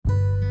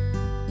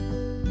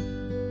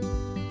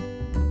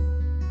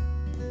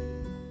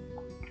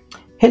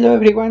Hello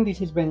everyone,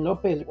 this is Ben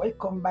Lopez.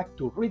 Welcome back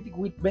to Reading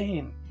with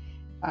Ben.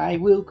 I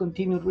will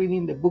continue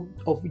reading the book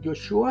of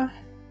Joshua.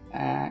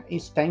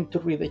 It's time to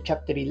read the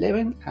chapter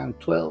 11 and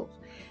 12.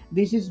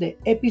 This is the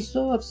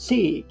episode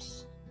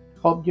 6.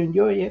 Hope you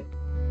enjoy it.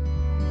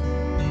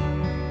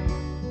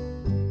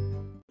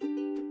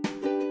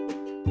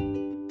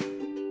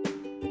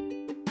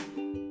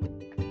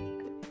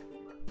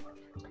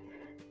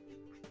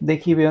 The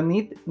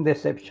Gibeonite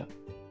Deception.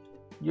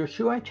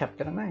 Joshua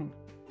chapter 9.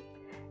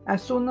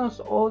 As soon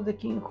as all the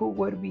kings who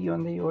were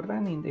beyond the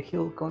Jordan in the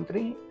hill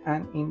country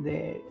and in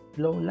the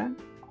lowland,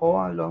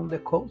 all along the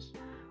coast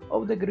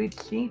of the Great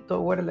Sea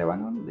toward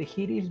Lebanon, the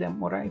Hittites, the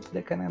Amorites,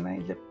 the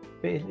Canaanites, the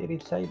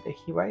Perizzites, the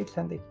Hivites,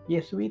 and the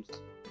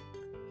Jebusites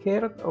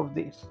heard of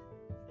this.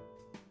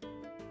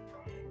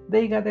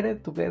 They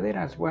gathered together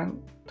as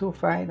one to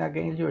fight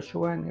against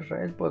Joshua and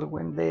Israel, but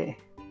when the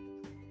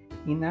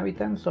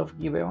inhabitants of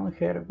Gibeon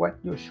heard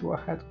what Joshua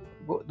had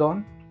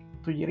done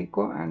to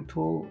Jericho and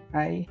to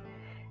Ai,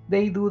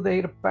 they do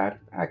their part,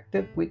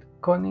 acted with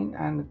cunning,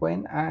 and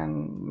went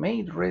and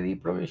made ready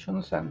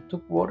provisions and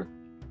took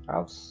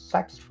out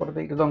sacks for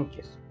their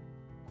donkeys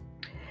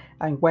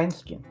and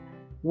wineskin,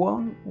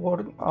 one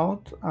worn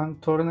out and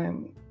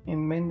torn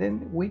and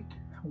mended with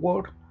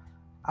worn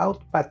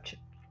out patches,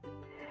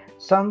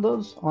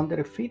 sandals on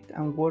their feet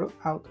and wore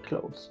out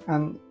clothes,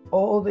 and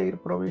all their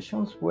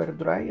provisions were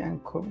dry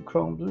and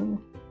crumbling.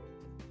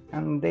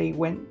 And they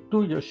went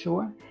to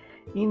Joshua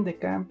in the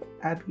camp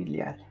at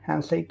Gilead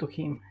and said to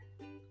him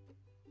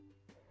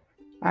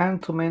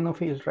and to men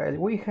of Israel,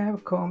 we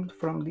have come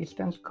from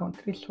distant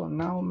countries, so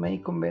now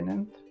make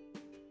covenant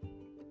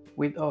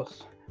with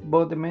us.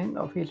 But the men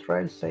of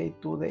Israel said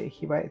to the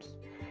Hivites,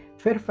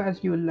 fair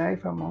fast you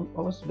live among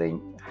us,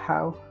 then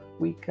how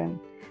we can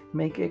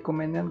make a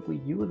covenant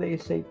with you? They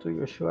say to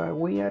Joshua,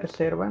 we are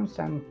servants.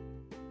 And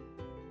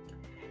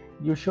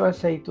Joshua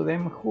said to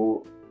them,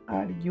 who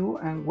are you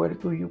and where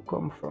do you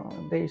come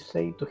from? They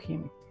say to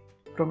him,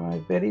 from a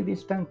very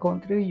distant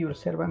country your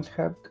servants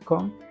have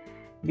come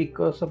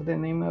because of the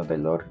name of the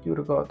Lord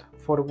your God,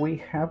 for we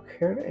have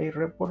heard a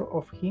report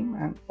of him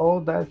and all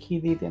that he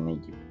did in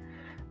Egypt,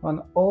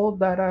 and all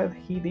that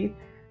he did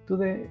to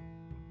the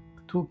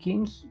two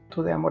kings,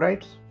 to the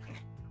Amorites,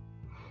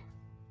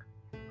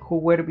 who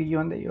were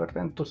beyond the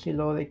Jordan, to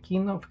Silo, the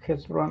king of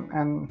Hezron,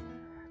 and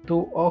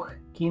to Og,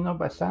 king of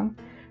Bashan,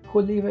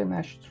 who live in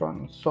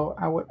Ashtaroth. So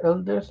our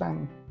elders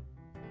and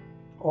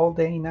all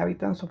the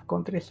inhabitants of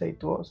country say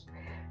to us,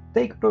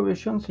 take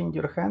provisions in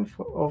your hand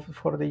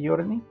for the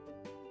journey,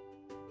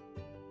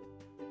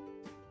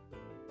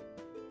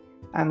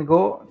 and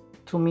go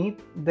to meet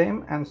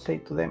them and say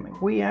to them,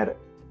 we are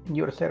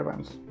your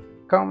servants.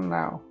 Come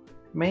now,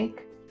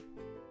 make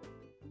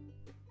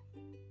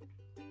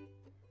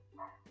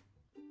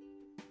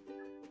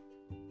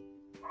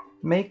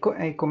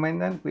a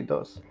covenant with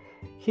us.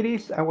 Here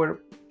is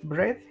our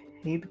bread.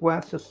 It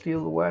was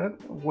still warm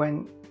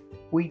when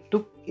we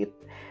took it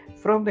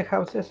from the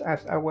houses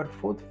as our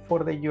food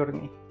for the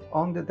journey.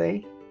 On the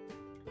day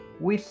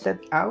we set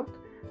out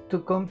to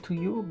come to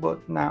you,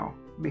 but now,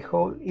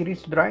 behold, it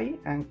is dry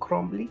and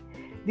crumbly.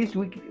 These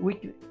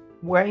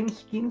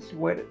wineskins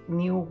were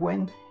new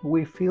when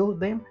we filled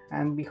them,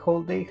 and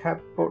behold, they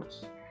have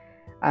pores.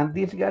 And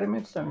these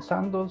garments and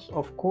sandals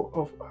of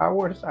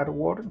ours are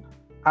worn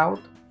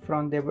out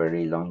from the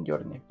very long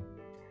journey.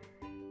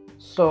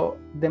 So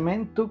the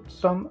men took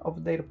some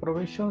of their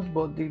provisions,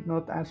 but did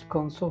not ask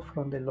counsel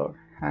from the Lord.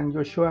 And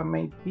Joshua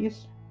made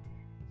peace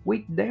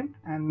with them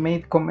and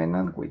made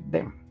covenant with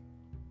them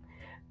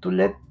to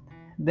let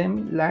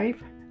them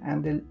live,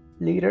 and the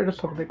leaders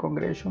of the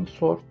congregation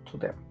swore to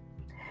them.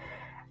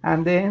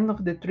 And the end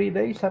of the 3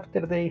 days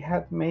after they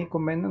had made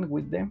covenant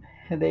with them,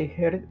 they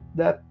heard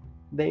that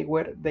they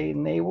were their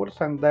neighbors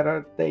and that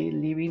are they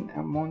living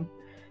among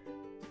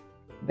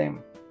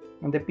them.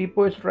 And the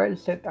people of Israel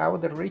set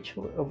out the reach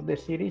of the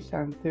cities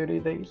and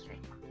 30 days.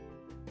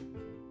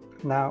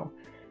 Now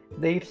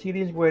their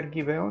cities were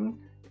Gibeon,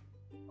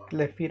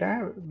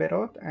 Kephirah,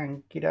 Beroth,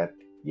 and Kiriath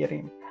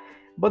Jearim.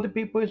 But the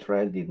people of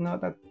Israel did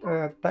not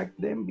attack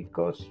them,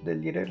 because the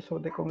leaders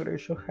of the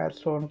congregation had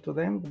sworn to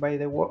them by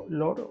the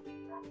Lord,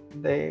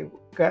 the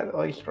God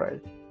of Israel.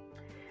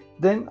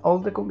 Then all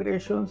the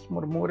congregations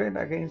murmured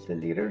against the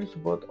leaders,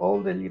 but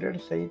all the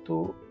leaders said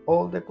to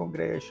all the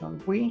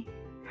congregation, we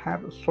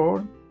have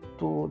sworn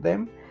to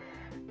them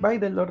by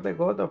the Lord, the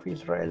God of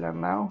Israel, and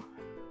now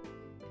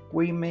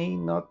we may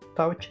not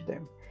touch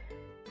them.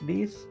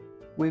 This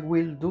we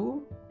will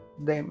do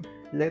them,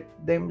 let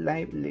them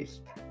live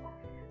least.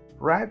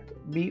 Wrath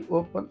be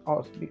upon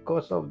us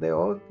because of the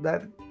oath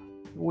that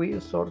we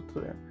swore to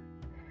them.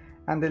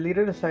 And the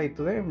leaders said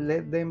to them,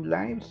 let them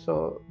live.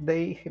 So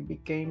they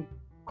became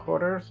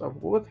cutters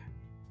of wood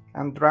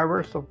and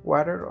drivers of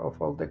water of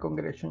all the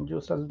congregation,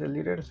 just as the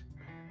leaders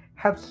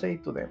had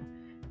said to them.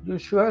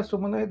 Joshua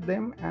summoned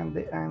them,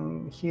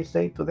 and he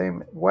said to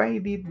them, why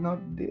did not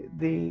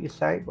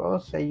deceive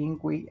us, saying,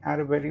 we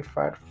are very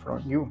far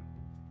from you?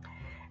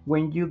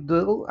 When you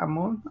dwell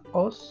among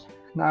us,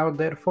 Now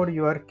therefore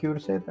you are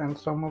cursed, and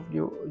some of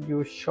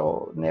you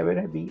shall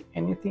never be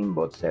anything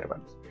but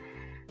servants,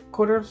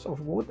 cutters of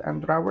wood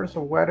and drawers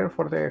of water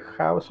for the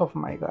house of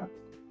my God.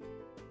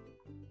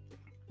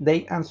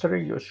 They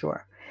answered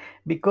Joshua,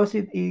 because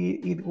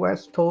it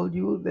was told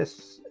you, the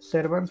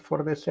servants,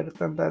 for the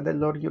certain that the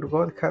Lord your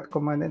God had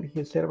commanded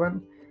his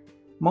servant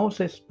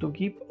Moses to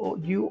give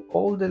you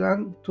all the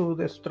land, to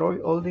destroy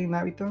all the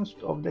inhabitants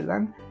of the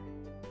land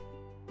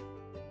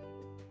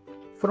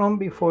from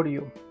before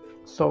you.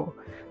 So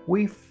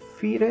we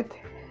feared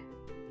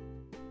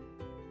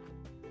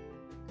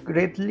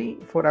greatly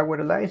for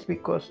our lives,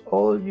 because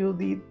all you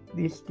did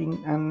this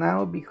thing, and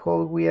now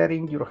behold, we are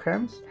in your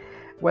hands.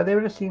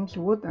 Whatever seems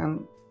good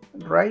and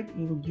right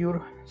in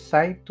your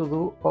sight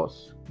to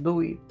do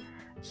it.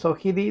 So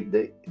he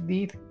did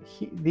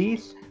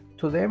this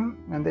to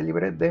them, and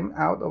delivered them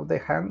out of the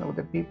hand of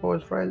the people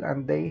of Israel,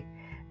 and they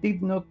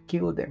did not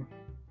kill them.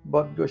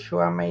 But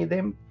Joshua made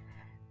them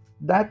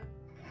that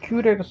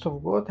cutters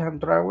of wood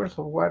and drawers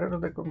of water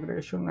of the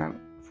congregation, and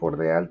for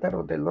the altar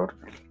of the Lord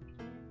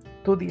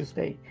to this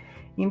day,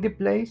 in the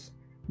place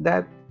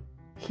that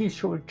he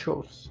should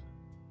choose.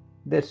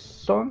 The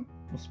sun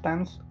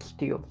stands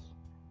still.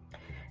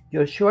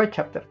 Joshua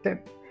chapter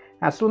 10.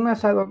 As soon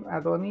as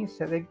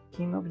Adoni-Sedek,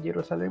 king of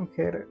Jerusalem,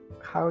 heard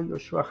how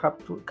Joshua had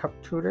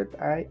captured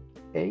Ai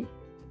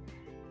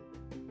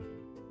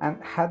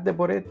and had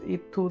devoted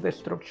it to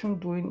destruction,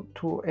 doing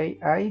to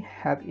Ai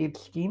had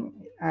its king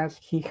as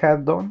he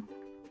had done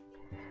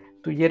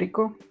to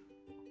Jericho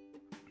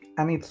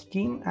and its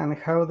king, and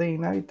how the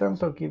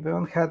inhabitants of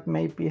Gibeon had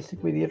made peace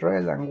with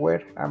Israel and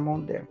were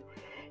among them.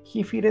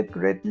 He feared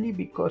greatly,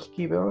 because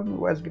Gibeon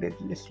was a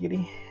great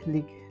city,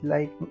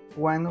 like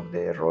one of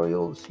the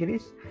royal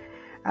cities,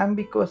 and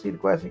because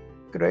it was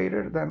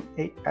greater than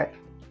Ai.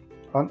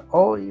 And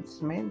all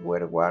its men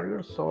were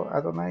warriors. So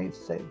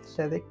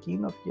Adoni-Sedek,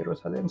 king of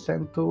Jerusalem,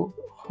 sent to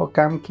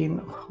Hokam, king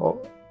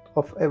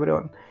of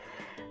Hebron,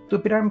 to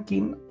Piram,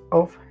 king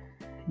of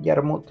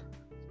Yarmut,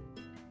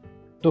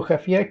 to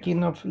Japhia,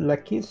 king of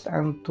Lachish,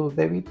 and to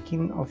David,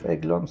 king of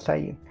Eglon,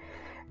 saying,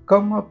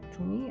 Come up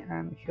to me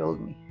and help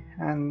me,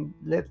 and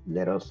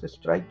let us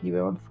strike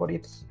Gibeon, for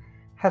it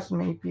has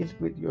made peace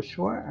with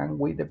Joshua and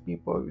with the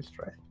people of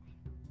Israel.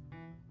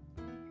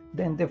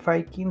 Then the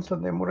 5 kings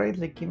of the Amorites,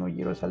 the king of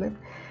Jerusalem,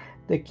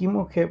 the king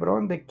of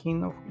Hebron, the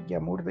king of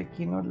Jarmut, the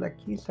king of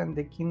Lachish, and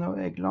the king of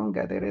Eglon,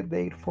 gathered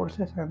their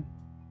forces and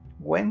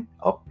went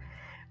up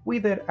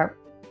with their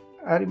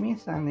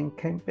armies and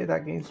encamped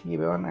against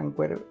Gibeon, and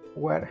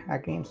were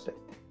against it.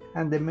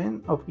 And the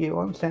men of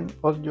Gibeon sent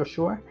us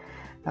Joshua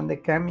and the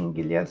camp in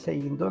Gilead,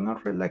 saying, Do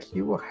not relax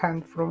your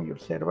hand from your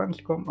servants.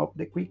 Come up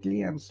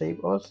quickly and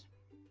save us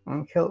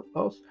and help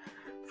us.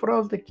 For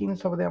all the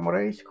kings of the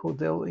Amorites who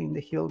dwell in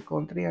the hill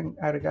country and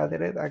are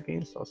gathered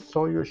against us.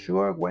 So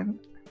Joshua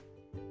went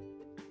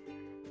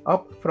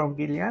up from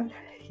Gilead,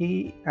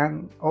 he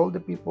and all the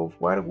people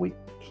of war with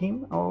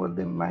him, all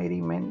the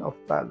mighty men of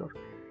valor.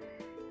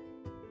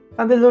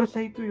 And the Lord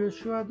said to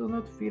Joshua, Do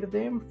not fear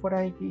them, for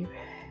I give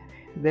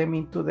them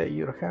into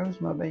your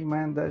hands, not a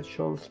man that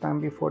shall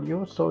stand before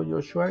you. So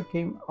Joshua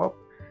came up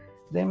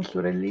them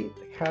suddenly,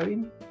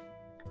 having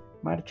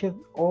marched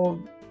all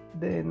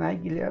the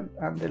night Gilead,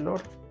 and the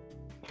Lord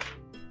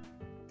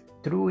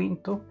threw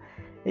into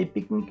a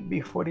picnic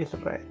before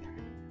Israel,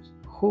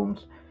 whom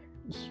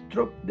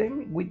struck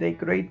them with a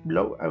great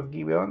blow of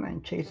Gibeon,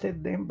 and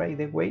chased them by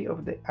the way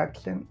of the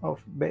ascent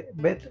of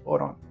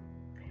Beth-Oron.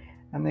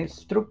 And it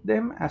struck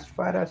them as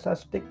far as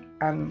Aztec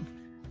and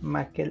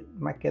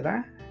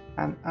Makkedah,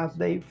 and as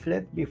they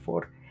fled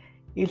before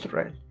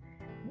Israel,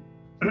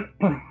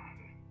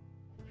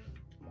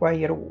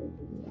 while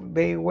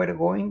they were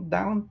going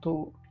down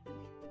to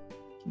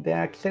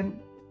the ascent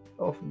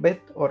of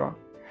Beth-Oron,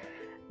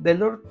 the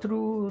Lord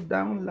threw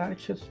down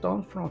large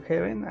stones from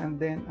heaven, and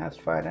then as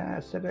far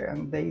as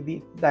and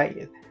they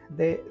died.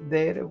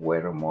 There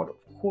were more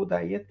who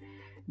died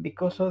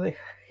because of the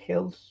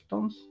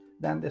hailstones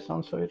than the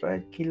sons of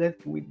Israel killed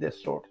with the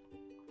sword.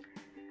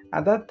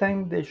 At that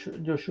time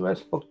Joshua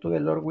spoke to the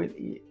Lord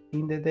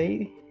in the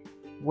day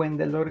when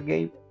the Lord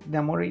gave the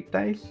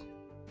Amorites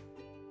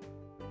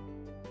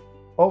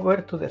over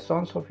to the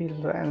sons of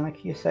Israel, and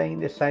he said in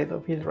the sight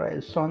of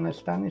Israel, Sun,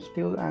 stand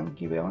still, and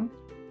Gibeon,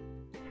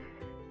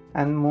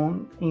 and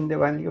moon in the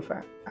valley of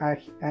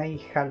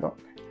Aijalon.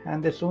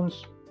 And the sun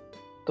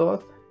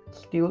stood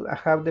still,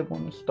 and the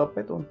moon stopped,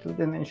 until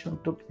the nation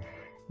took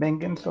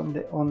vengeance on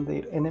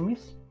their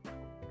enemies.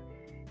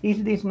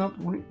 Is this not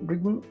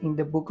written in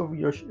the book of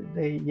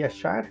the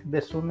Yashar?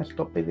 The sun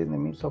stopped in the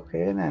midst of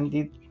heaven, and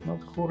did not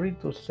hurry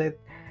to set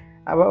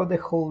about the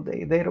whole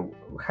day. There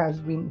has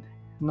been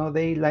no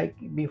day like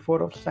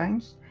before of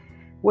signs,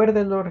 where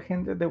the Lord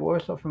heard the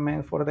voice of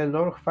men, for the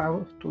Lord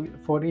fought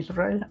for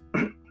Israel.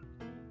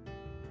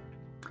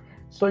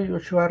 So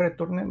Joshua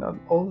returned and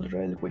all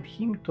Israel with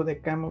him to the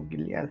camp of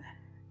Gilead.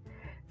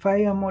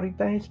 5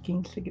 Amorite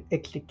kings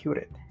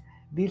executed.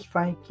 These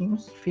 5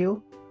 kings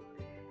fell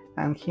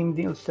and hid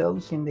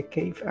themselves in the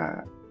cave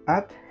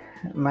at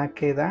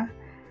Makkedah,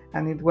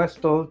 And it was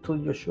told to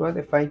Joshua,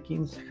 the 5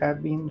 kings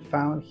have been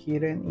found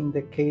hidden in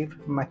the cave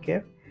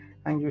Makir.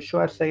 And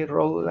Joshua said,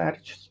 roll a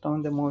large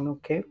stone the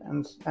Monu cave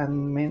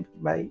and men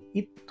by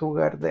it to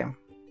guard them.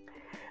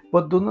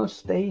 But do not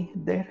stay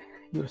there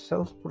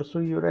yourselves,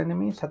 pursue your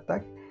enemies,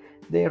 attack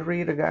the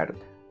rear guard.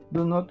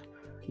 Do not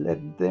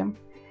let them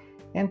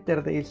enter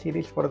the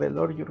cities, for the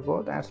Lord your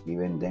God has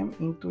given them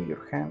into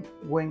your hand.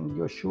 When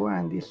Joshua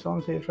and his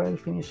sons Israel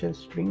finished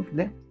striking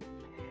them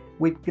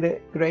with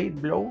great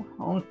blow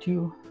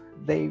until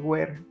they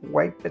were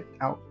wiped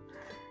out,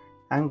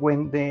 and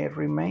when that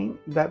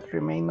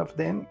remained of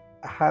them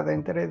had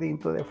entered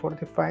into the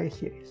fortified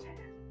cities.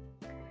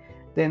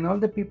 Then all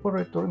the people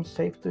returned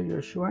safe to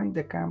Joshua in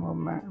the camp of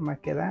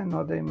Makkedah.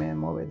 No other man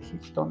moved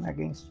his stone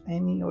against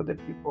any other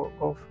people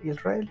of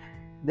Israel.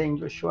 Then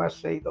Joshua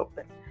said,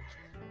 open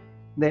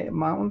the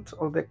mouth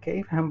of the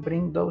cave and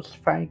bring those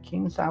 5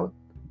 kings out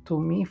to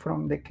me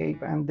from the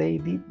cave. And they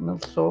did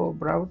not, so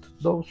brought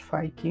those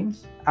 5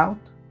 kings out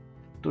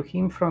to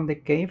him from the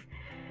cave,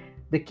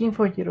 the king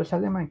of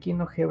Jerusalem and king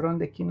of Hebron,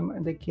 the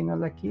king of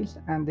Lachish,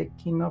 and the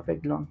king of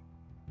Eglon.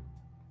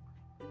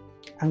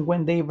 And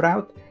when they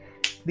brought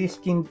this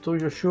king to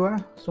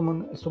Joshua,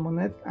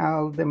 summoned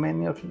all the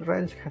men of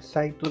Israel,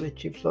 said to the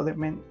chiefs of the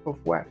men of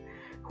war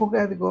who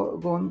had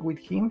gone with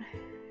him,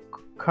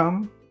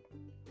 come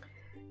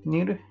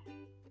near,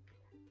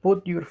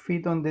 put your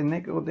feet on the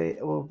neck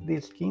of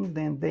this king.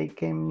 Then they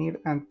came near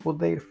and put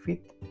their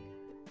feet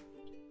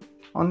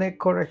on the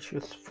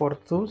courageous, for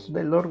thus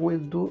the Lord will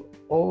do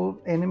all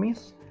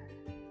enemies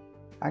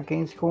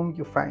against whom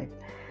you fight.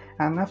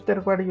 And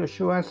afterward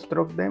Joshua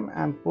struck them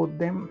and put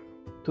them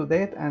to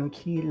death, and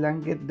he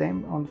langed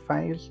them on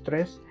 5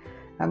 trees,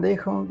 and they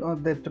hung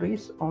on the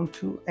trees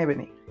unto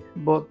evening.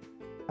 But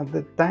at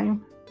the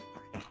time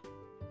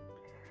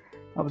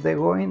of the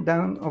going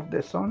down of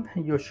the sun,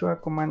 Joshua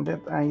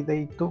commanded, and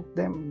they took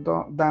them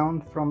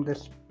down from the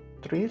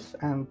trees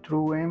and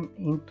threw them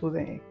into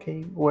the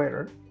cave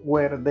where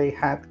they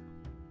had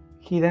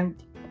hidden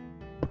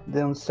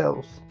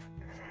themselves.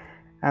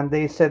 And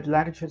they set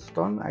large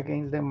stone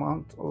against the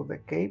mouth of the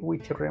cave,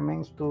 which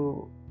remains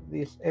to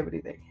this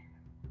every day.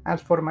 As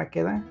for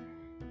Makkedah,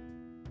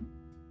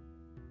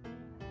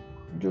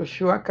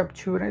 Joshua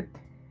captured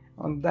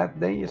on that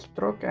day,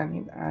 struck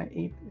and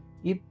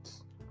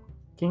its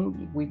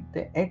king with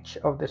the edge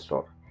of the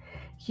sword.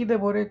 He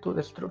devoured to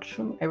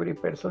destruction every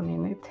person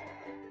in it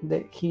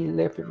that he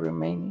left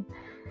remaining,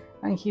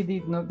 and he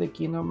did not the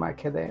king of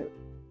Makkedah,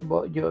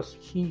 but just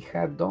he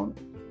had done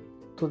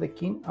to the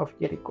king of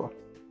Jericho,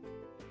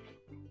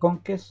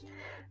 conquest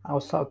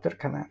of southern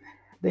Canaan.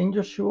 Then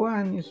Joshua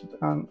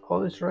and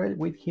all Israel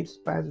with his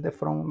passed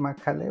from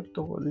Machalath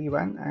to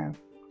Lebanon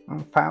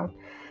and fought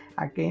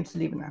against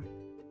Lebanon.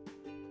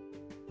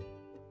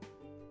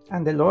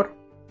 And the Lord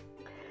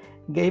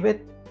gave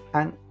it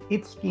and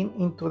its king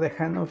into the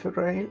hand of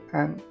Israel,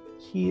 and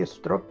he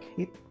struck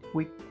it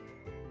with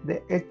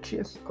the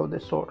edges of the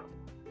sword,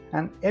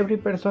 and every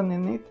person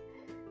in it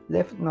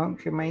left none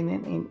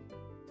remaining in,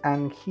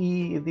 and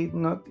he did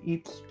not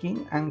its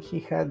king, and he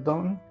had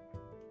done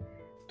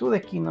to the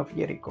king of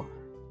Jericho.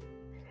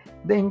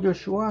 Then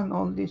Joshua and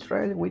all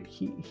Israel with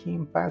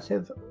him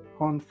passed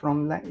on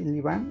from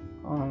Lebanon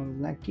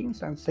on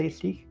Lachish and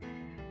Lachish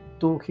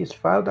to his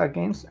fought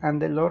against, and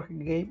the Lord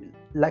gave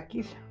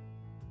Lachish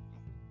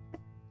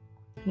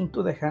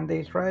into the hand of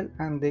Israel,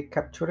 and they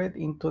captured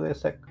into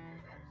the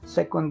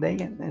second day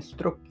and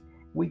struck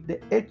with the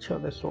edge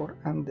of the sword,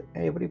 and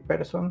every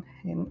person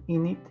in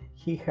it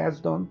he has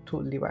done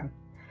to Lebanon.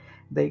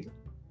 The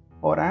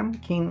Oram,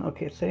 king of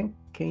Hesed,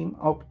 came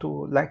up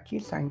to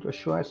Lachish, and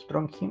Joshua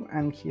struck him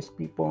and his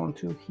people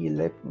until he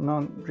left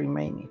none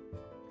remaining.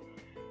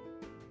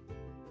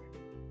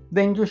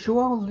 Then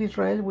Joshua all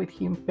Israel with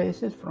him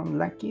passed from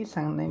Lachish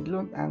and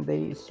Eglon, and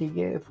they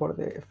sieged for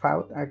the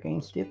fought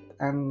against it,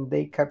 and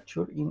they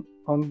captured it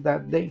on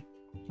that day,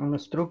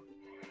 and struck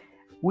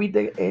with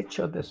the edge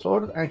of the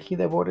sword, and he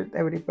devoured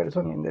every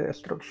person in the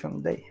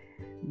destruction day,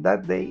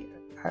 that day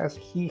as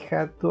he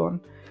had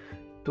done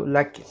to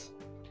Lachish.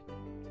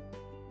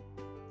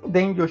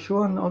 Then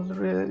Joshua and all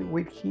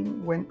with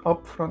him went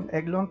up from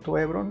Eglon to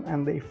Hebron,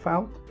 and they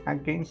fought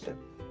against it,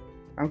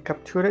 and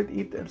captured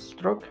it and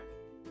struck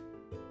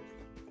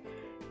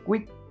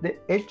with the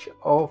edge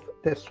of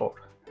the sword,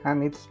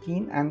 and its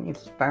king and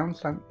its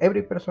towns, and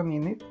every person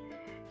in it.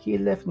 He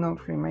left none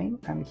remain,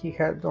 and he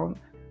had done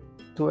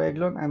to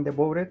Eglon, and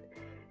devoured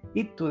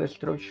it to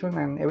destruction,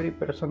 and every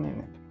person in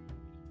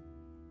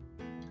it.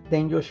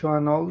 Then Joshua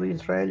and all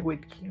Israel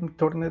with him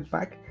turned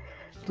back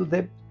to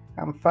them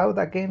and fought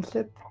against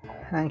it,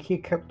 and he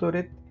captured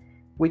it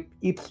with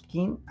its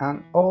king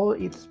and all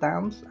its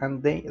towns,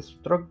 and they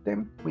struck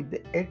them with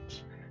the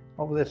edge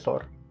of the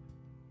sword,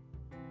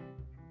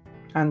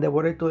 and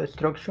devoured to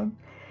destruction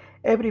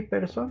every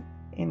person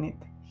in it.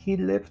 He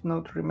left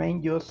not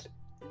remain, just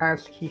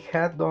as he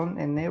had done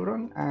in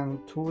Hebron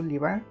and to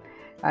Lebanon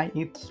and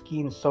its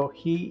king. So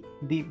he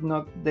did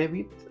not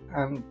David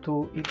and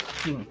to its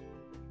king.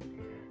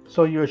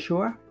 So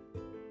Joshua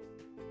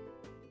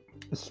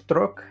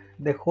struck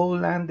the whole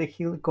land, the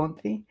hill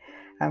country,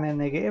 and the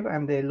Negev,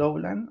 and the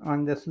lowland,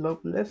 and the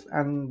slopeless,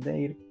 and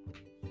their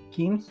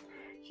kings.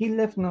 He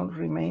left not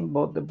remain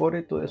but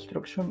devoted to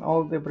destruction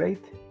all the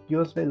brave,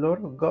 just the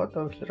Lord God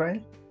of Israel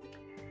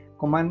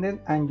commanded,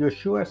 and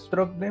Joshua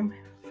struck them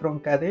from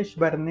Kadesh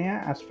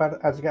Barnea as far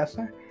as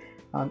Gaza,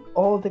 and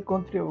all the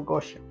country of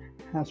Goshen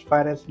as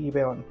far as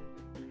Gibeon.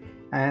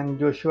 And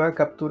Joshua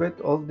captured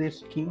all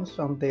these kings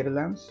on their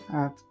lands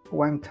at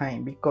one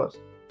time, because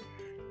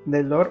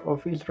the Lord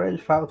of Israel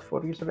fought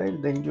for Israel.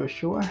 Then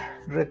Joshua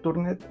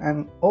returned,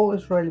 and all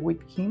Israel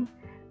with him,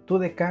 to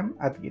the camp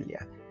at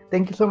Gilead.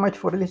 Thank you so much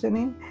for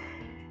listening.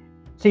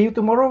 See you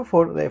tomorrow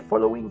for the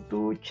following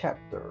 2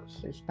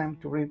 chapters. It's time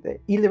to read the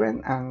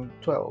 11 and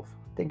 12.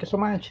 Thank you so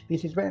much.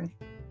 This is Ben.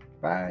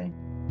 Bye.